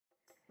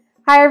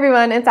Hi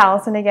everyone, it's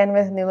Allison again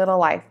with New Little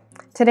Life.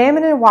 Today I'm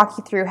going to walk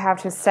you through how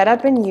to set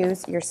up and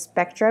use your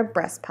Spectra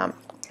Breast Pump.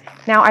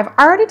 Now I've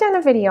already done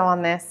a video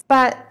on this,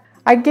 but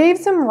I gave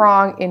some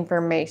wrong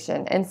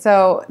information, and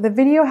so the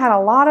video had a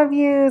lot of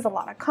views, a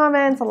lot of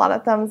comments, a lot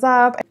of thumbs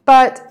up,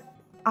 but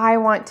I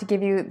want to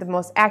give you the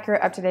most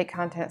accurate, up-to-date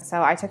content,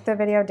 so I took the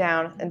video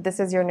down, and this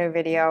is your new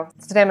video.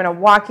 So today I'm going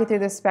to walk you through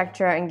the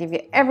Spectra and give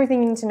you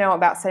everything you need to know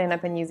about setting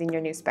up and using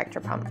your new Spectra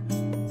pump.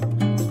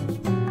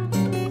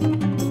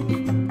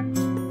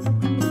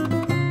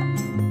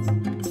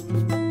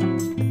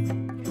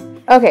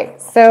 Okay,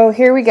 so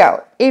here we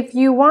go. If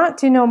you want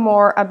to know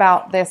more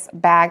about this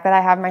bag that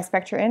I have my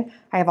Spectra in,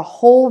 I have a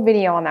whole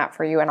video on that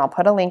for you, and I'll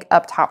put a link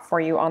up top for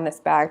you on this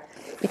bag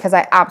because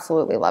I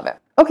absolutely love it.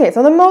 Okay,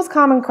 so the most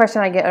common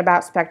question I get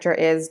about Spectra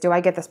is, do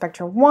I get the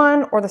Spectra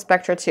 1 or the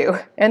Spectra 2?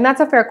 And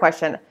that's a fair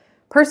question.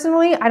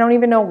 Personally, I don't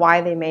even know why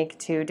they make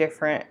two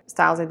different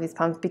styles of these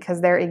pumps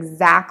because they're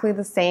exactly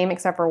the same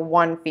except for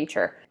one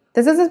feature.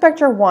 This is a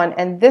Spectra 1,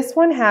 and this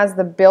one has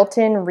the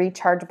built-in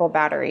rechargeable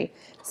battery.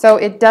 So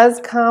it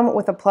does come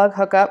with a plug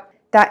hookup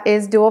that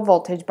is dual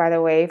voltage, by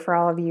the way, for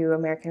all of you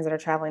Americans that are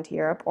traveling to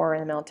Europe or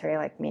in the military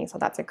like me, so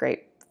that's a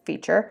great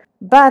feature.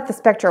 But the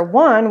Spectra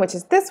 1, which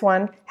is this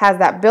one, has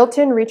that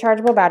built-in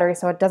rechargeable battery,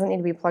 so it doesn't need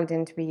to be plugged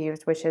in to be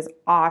used, which is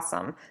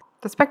awesome.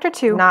 The Spectra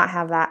 2 does not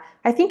have that.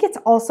 I think it's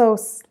also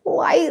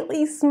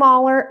slightly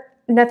smaller,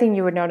 nothing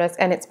you would notice,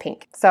 and it's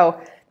pink. So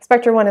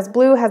Spectra 1 is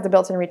blue, has the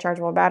built-in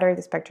rechargeable battery.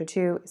 The Spectra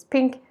 2 is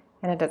pink,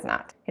 and it does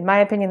not. In my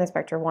opinion, the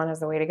Spectra 1 is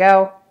the way to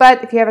go,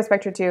 but if you have a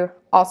Spectra 2,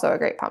 also a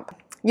great pump.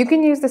 You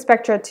can use the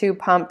Spectra 2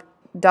 pump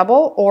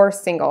double or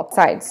single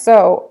sides.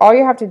 So all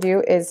you have to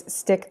do is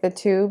stick the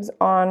tubes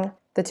on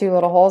the two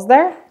little holes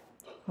there.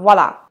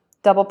 Voila,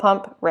 double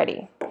pump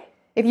ready.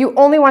 If you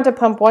only want to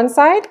pump one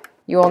side,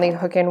 you only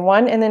hook in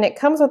one, and then it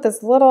comes with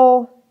this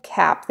little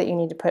cap that you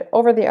need to put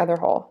over the other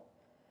hole.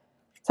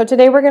 So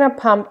today we're gonna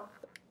pump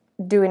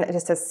doing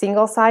just a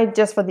single side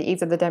just for the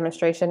ease of the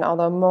demonstration,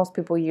 although most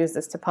people use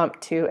this to pump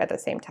two at the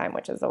same time,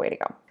 which is the way to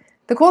go.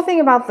 The cool thing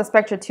about the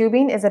Spectra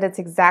tubing is that it's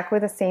exactly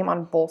the same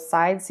on both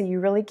sides, so you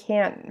really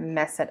can't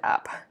mess it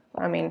up.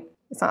 I mean,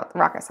 it's not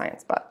rocket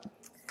science, but.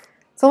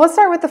 So let's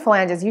start with the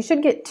flanges. You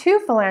should get two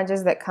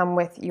flanges that come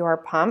with your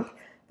pump.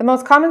 The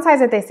most common size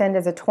that they send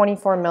is a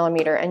 24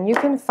 millimeter, and you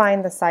can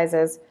find the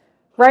sizes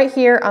right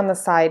here on the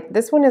side.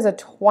 This one is a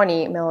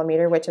 20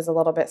 millimeter, which is a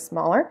little bit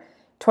smaller.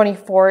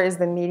 24 is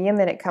the medium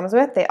that it comes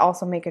with. They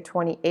also make a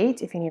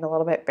 28 if you need a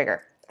little bit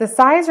bigger. The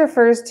size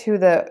refers to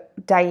the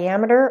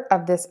diameter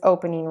of this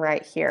opening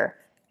right here.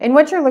 And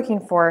what you're looking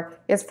for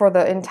is for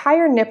the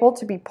entire nipple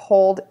to be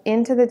pulled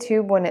into the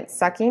tube when it's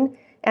sucking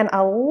and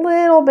a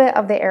little bit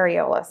of the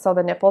areola. So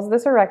the nipple is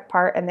this erect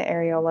part and the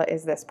areola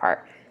is this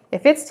part.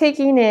 If it's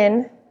taking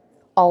in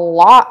a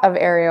lot of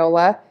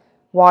areola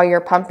while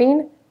you're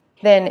pumping,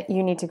 then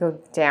you need to go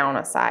down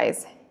a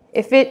size.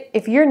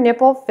 If your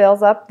nipple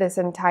fills up this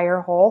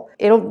entire hole,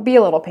 it'll be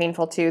a little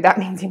painful too. That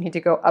means you need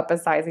to go up a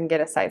size and get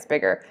a size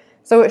bigger.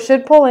 So it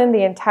should pull in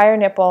the entire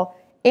nipple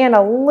and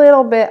a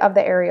little bit of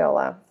the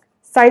areola.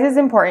 Size is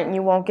important.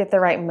 You won't get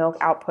the right milk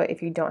output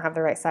if you don't have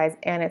the right size,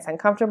 and it's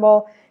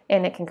uncomfortable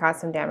and it can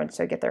cause some damage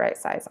to get the right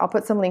size. I'll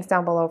put some links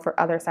down below for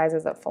other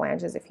sizes of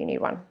flanges if you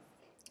need one.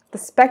 The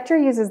Spectra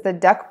uses the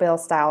Duckbill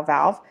style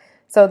valve.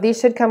 So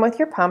these should come with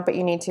your pump, but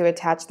you need to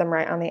attach them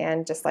right on the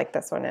end just like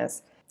this one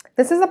is.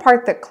 This is the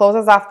part that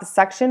closes off the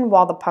suction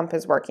while the pump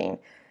is working.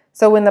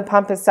 So when the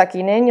pump is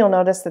sucking in, you'll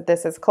notice that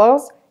this is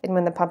closed, and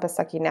when the pump is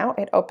sucking out,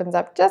 it opens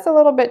up just a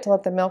little bit to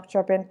let the milk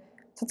drip in.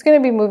 So it's going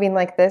to be moving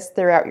like this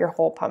throughout your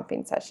whole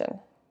pumping session.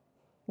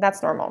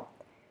 That's normal.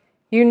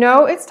 You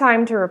know it's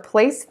time to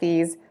replace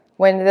these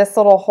when this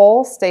little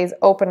hole stays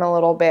open a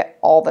little bit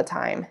all the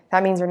time.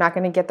 That means you're not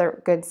going to get the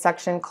good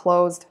suction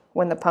closed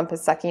when the pump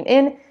is sucking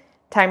in.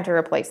 Time to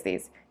replace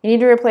these. You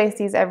need to replace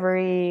these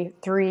every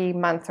 3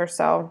 months or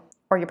so,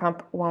 or your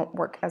pump won't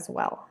work as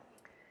well.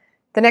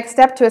 The next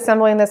step to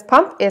assembling this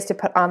pump is to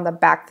put on the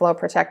backflow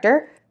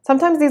protector.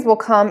 Sometimes these will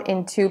come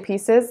in two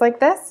pieces like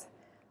this.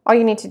 All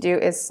you need to do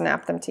is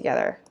snap them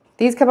together.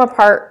 These come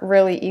apart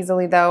really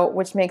easily though,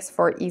 which makes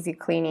for easy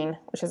cleaning,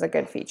 which is a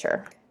good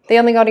feature. They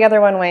only go together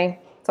one way,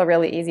 so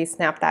really easy,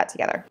 snap that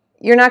together.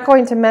 You're not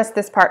going to mess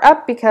this part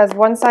up because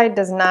one side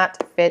does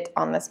not fit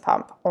on this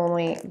pump,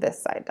 only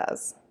this side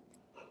does.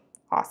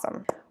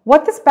 Awesome.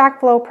 What this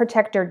backflow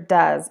protector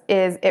does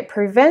is it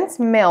prevents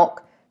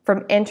milk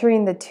from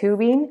entering the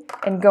tubing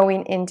and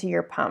going into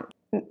your pump.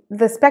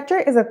 The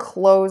Spectra is a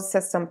closed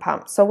system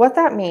pump. So what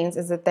that means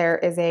is that there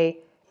is a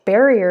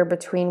barrier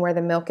between where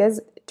the milk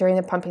is during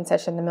the pumping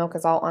session. The milk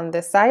is all on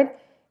this side,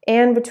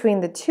 and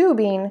between the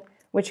tubing,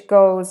 which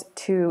goes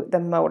to the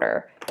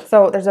motor.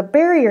 So there's a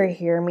barrier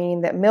here,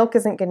 meaning that milk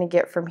isn't going to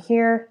get from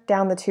here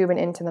down the tube and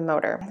into the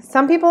motor.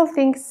 Some people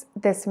think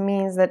this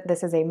means that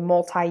this is a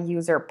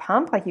multi-user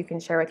pump, like you can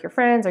share with your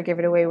friends or give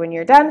it away when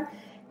you're done.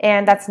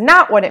 And that's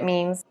not what it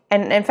means.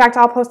 And in fact,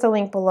 I'll post a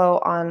link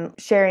below on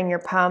sharing your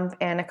pump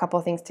and a couple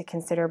of things to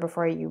consider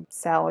before you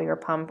sell your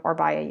pump or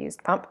buy a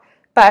used pump.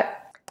 But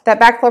That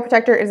backflow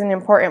protector is an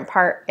important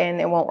part and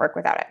it won't work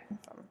without it.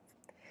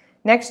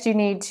 Next, you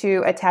need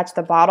to attach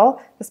the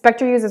bottle. The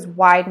Spectra uses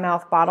wide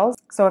mouth bottles,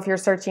 so if you're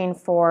searching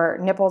for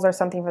nipples or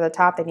something for the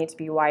top, they need to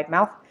be wide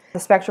mouth. The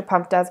Spectra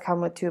Pump does come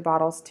with 2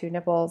 bottles, 2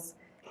 nipples,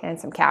 and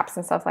some caps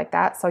and stuff like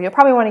that. So you'll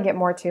probably want to get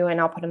more too,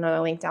 and I'll put another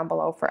link down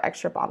below for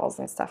extra bottles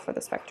and stuff for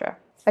the Spectra.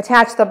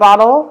 Attach the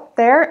bottle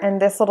there,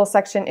 and this little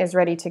section is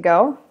ready to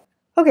go.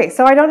 Okay,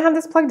 so I don't have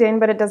this plugged in,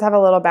 but it does have a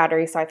little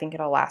battery, so I think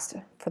it'll last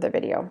for the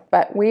video.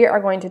 But we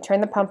are going to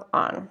turn the pump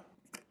on.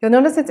 You'll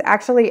notice it's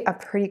actually a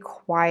pretty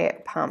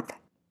quiet pump.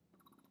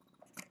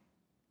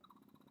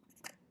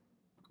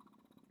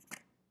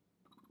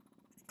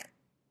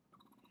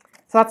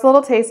 So that's a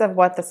little taste of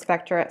what the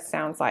Spectra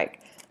sounds like.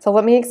 So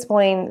let me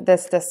explain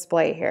this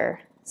display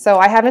here. So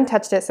I haven't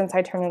touched it since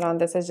I turned it on.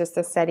 This is just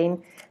a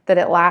setting that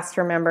it last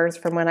remembers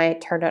from when I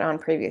turned it on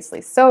previously.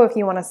 So if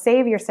you want to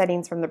save your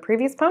settings from the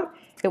previous pump,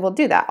 it will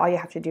do that. All you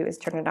have to do is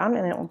turn it on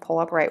and it will pull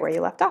up right where you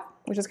left off,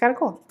 which is kind of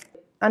cool.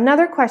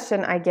 Another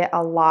question I get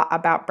a lot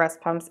about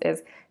breast pumps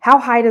is how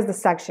high does the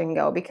suction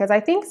go? Because I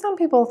think some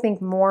people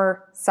think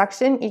more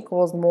suction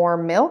equals more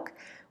milk,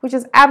 which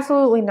is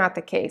absolutely not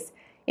the case.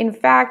 In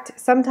fact,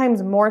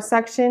 sometimes more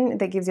suction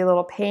that gives you a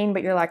little pain,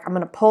 but you're like, I'm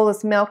going to pull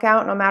this milk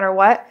out no matter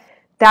what,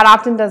 that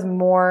often does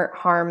more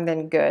harm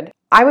than good.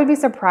 I would be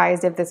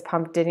surprised if this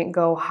pump didn't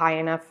go high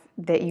enough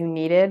that you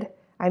needed.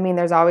 I mean,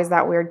 there's always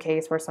that weird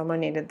case where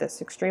someone needed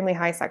this extremely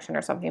high suction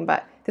or something,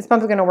 but this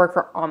pump is going to work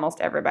for almost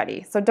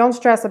everybody. So don't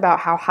stress about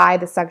how high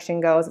the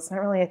suction goes. It's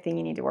not really a thing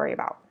you need to worry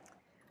about.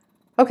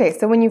 Okay,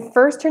 so when you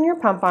first turn your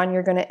pump on,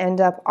 you're going to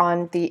end up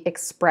on the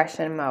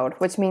expression mode,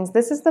 which means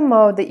this is the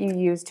mode that you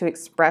use to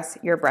express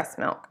your breast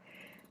milk.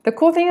 The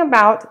cool thing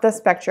about the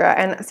Spectra,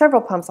 and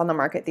several pumps on the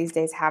market these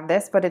days have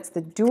this, but it's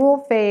the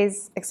dual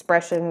phase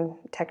expression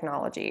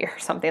technology or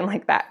something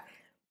like that.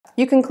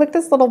 You can click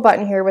this little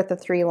button here with the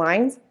 3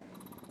 lines,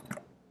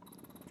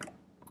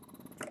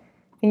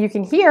 and you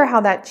can hear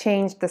how that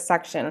changed the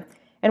suction.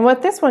 And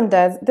what this one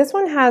does, this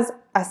one has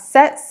a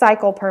set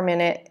cycle per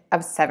minute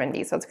of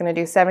 70. So it's going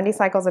to do 70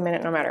 cycles a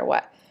minute no matter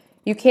what.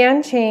 You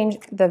can change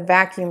the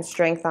vacuum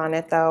strength on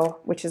it though,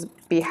 which is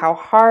how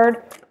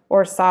hard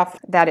or soft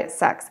that it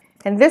sucks.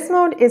 And this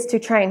mode is to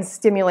try and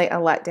stimulate a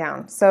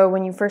letdown. So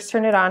when you first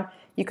turn it on,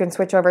 you can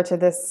switch over to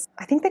this,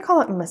 I think they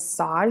call it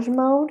massage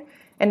mode,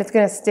 and it's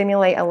going to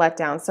stimulate a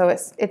letdown. So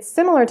it's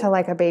similar to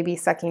like a baby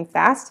sucking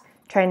fast,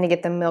 trying to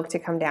get the milk to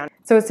come down.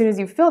 So as soon as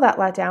you feel that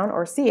letdown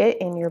or see it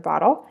in your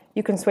bottle,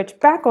 you can switch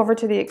back over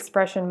to the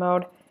expression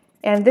mode.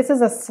 And this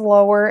is a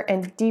slower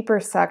and deeper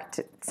suck,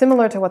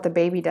 similar to what the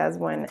baby does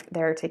when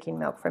they're taking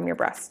milk from your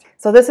breast.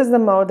 So this is the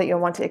mode that you'll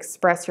want to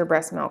express your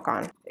breast milk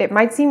on. It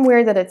might seem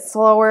weird that it's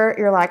slower.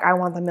 You're like, I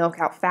want the milk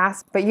out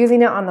fast, but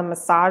using it on the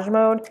massage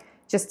mode,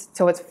 just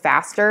so it's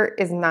faster,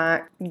 is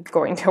not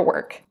going to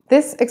work.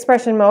 This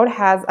expression mode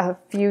has a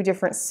few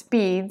different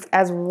speeds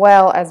as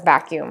well as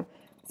vacuum.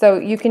 So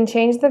you can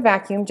change the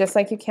vacuum just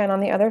like you can on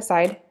the other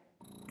side.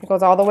 It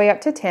goes all the way up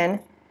to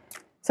 10.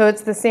 So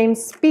it's the same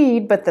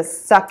speed, but the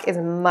suck is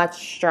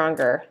much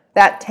stronger.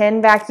 That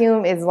 10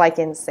 vacuum is like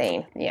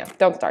insane. Yeah,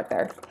 don't start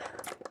there.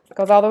 It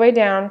goes all the way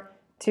down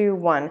to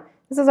 1.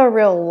 This is a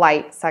real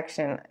light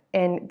section,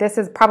 and this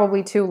is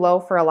probably too low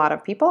for a lot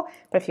of people,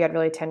 but if you had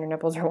really tender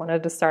nipples or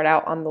wanted to start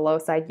out on the low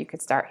side, you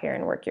could start here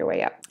and work your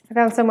way up. I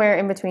found somewhere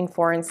in between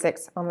 4 and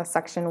 6 on the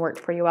suction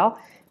worked pretty well,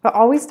 but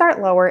always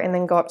start lower and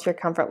then go up to your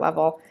comfort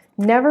level.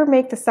 Never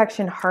make the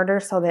suction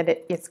harder so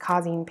that it's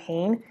causing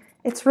pain.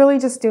 It's really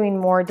just doing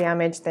more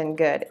damage than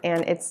good,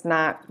 and it's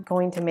not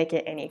going to make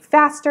it any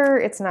faster.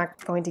 It's not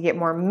going to get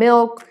more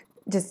milk.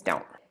 Just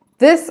don't.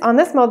 On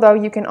this mode though,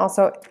 you can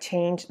also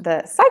change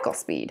the cycle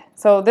speed.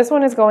 So this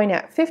one is going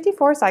at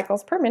 54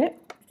 cycles per minute.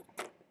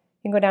 You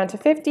can go down to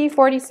 50,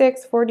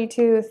 46,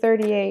 42,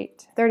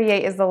 38.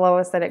 38 is the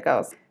lowest that it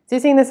goes. So you're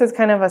seeing this is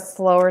kind of a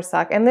slower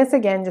suck, and this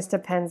again just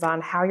depends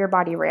on how your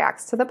body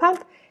reacts to the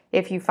pump.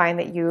 If you find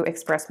that you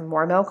express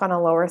more milk on a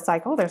lower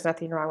cycle, there's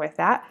nothing wrong with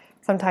that.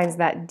 Sometimes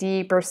that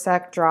deeper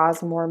suck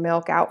draws more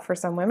milk out for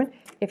some women.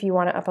 If you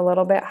want it up a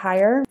little bit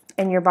higher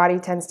and your body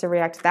tends to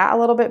react to that a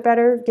little bit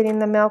better, getting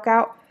the milk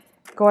out,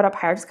 go it up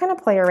higher. Just kind of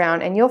play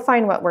around and you'll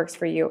find what works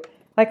for you.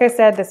 Like I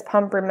said, this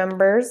pump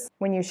remembers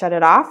when you shut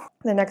it off.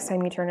 The next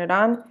time you turn it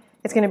on,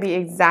 it's going to be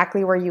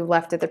exactly where you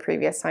left it the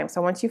previous time.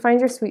 So once you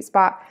find your sweet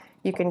spot,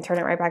 you can turn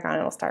it right back on and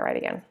it'll start right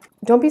again.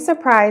 Don't be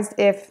surprised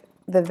if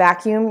the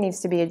vacuum needs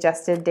to be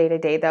adjusted day to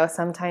day though.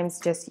 Sometimes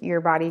just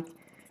your body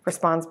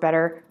responds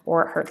better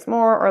or it hurts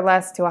more or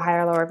less to a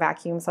higher or lower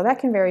vacuum. So that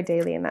can vary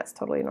daily and that's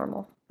totally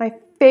normal. My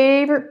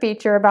favorite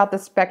feature about the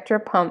Spectra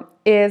pump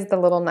is the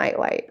little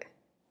nightlight.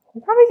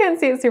 You probably can't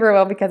see it super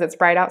well because it's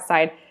bright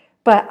outside,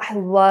 but I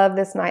love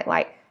this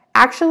nightlight.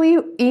 Actually,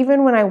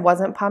 even when I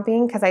wasn't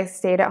pumping, because I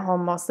stayed at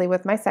home mostly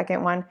with my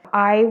second one,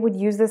 I would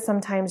use this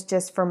sometimes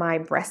just for my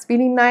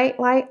breastfeeding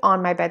nightlight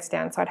on my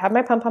bedstand. So I'd have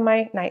my pump on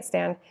my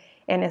nightstand,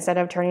 and instead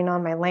of turning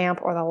on my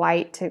lamp or the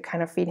light to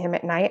kind of feed him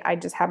at night,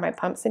 I'd just have my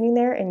pump sitting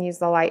there and use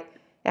the light.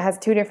 It has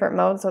 2 different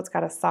modes, so it's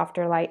got a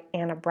softer light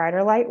and a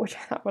brighter light, which I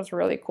thought was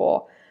really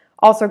cool.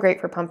 Also great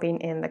for pumping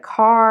in the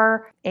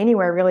car,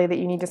 anywhere really that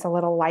you need just a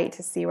little light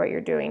to see what you're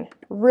doing.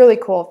 Really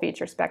cool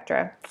feature,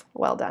 Spectra.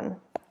 Well done.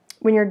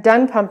 When you're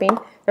done pumping,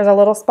 there's a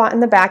little spot in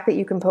the back that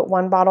you can put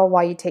one bottle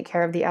while you take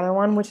care of the other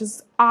one, which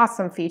is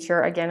awesome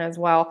feature again as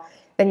well.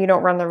 Then you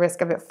don't run the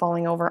risk of it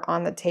falling over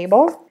on the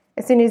table.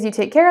 As soon as you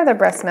take care of the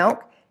breast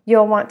milk,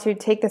 you'll want to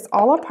take this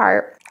all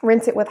apart,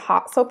 rinse it with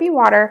hot soapy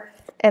water,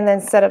 and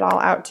then set it all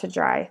out to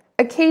dry.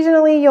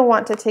 Occasionally, you'll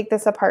want to take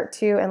this apart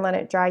too and let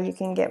it dry. You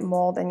can get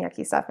mold and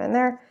yucky stuff in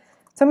there.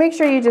 So make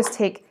sure you just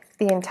take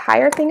the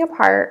entire thing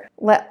apart,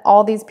 let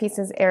all these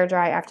pieces air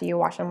dry after you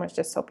wash them with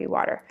just soapy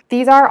water.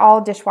 These are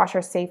all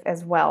dishwasher safe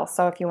as well.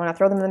 So if you want to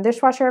throw them in the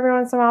dishwasher every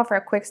once in a while for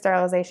a quick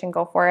sterilization,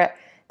 go for it.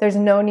 There's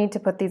no need to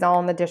put these all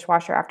in the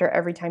dishwasher after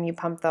every time you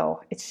pump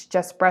though. It's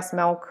just breast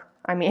milk.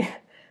 I mean,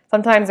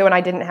 sometimes when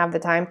I didn't have the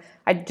time,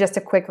 just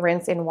a quick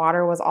rinse in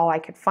water was all I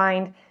could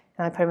find.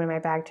 And I put them in my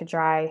bag to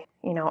dry,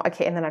 you know,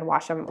 okay, and then I'd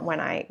wash them when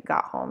I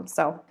got home.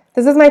 So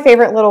this is my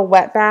favorite little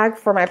wet bag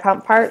for my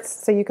pump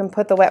parts. So you can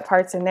put the wet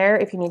parts in there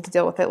if you need to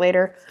deal with it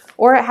later.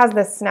 Or it has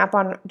this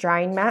snap-on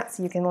drying mat,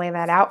 so you can lay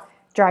that out,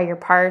 dry your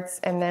parts,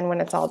 and then when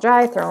it's all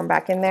dry, throw them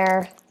back in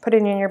there, put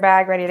it in your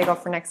bag, ready to go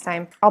for next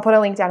time. I'll put a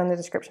link down in the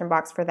description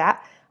box for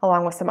that,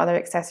 along with some other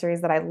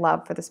accessories that I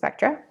love for the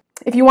Spectra.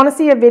 If you want to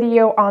see a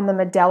video on the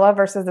Medela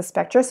versus the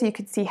Spectra so you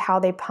could see how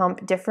they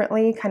pump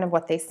differently, kind of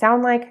what they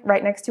sound like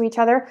right next to each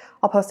other,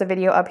 I'll post a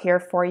video up here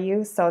for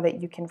you so that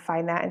you can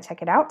find that and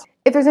check it out.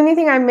 If there's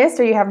anything I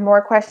missed or you have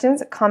more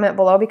questions, comment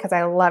below because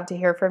I love to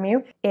hear from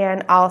you.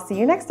 And I'll see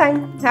you next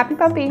time. Happy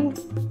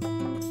pumping!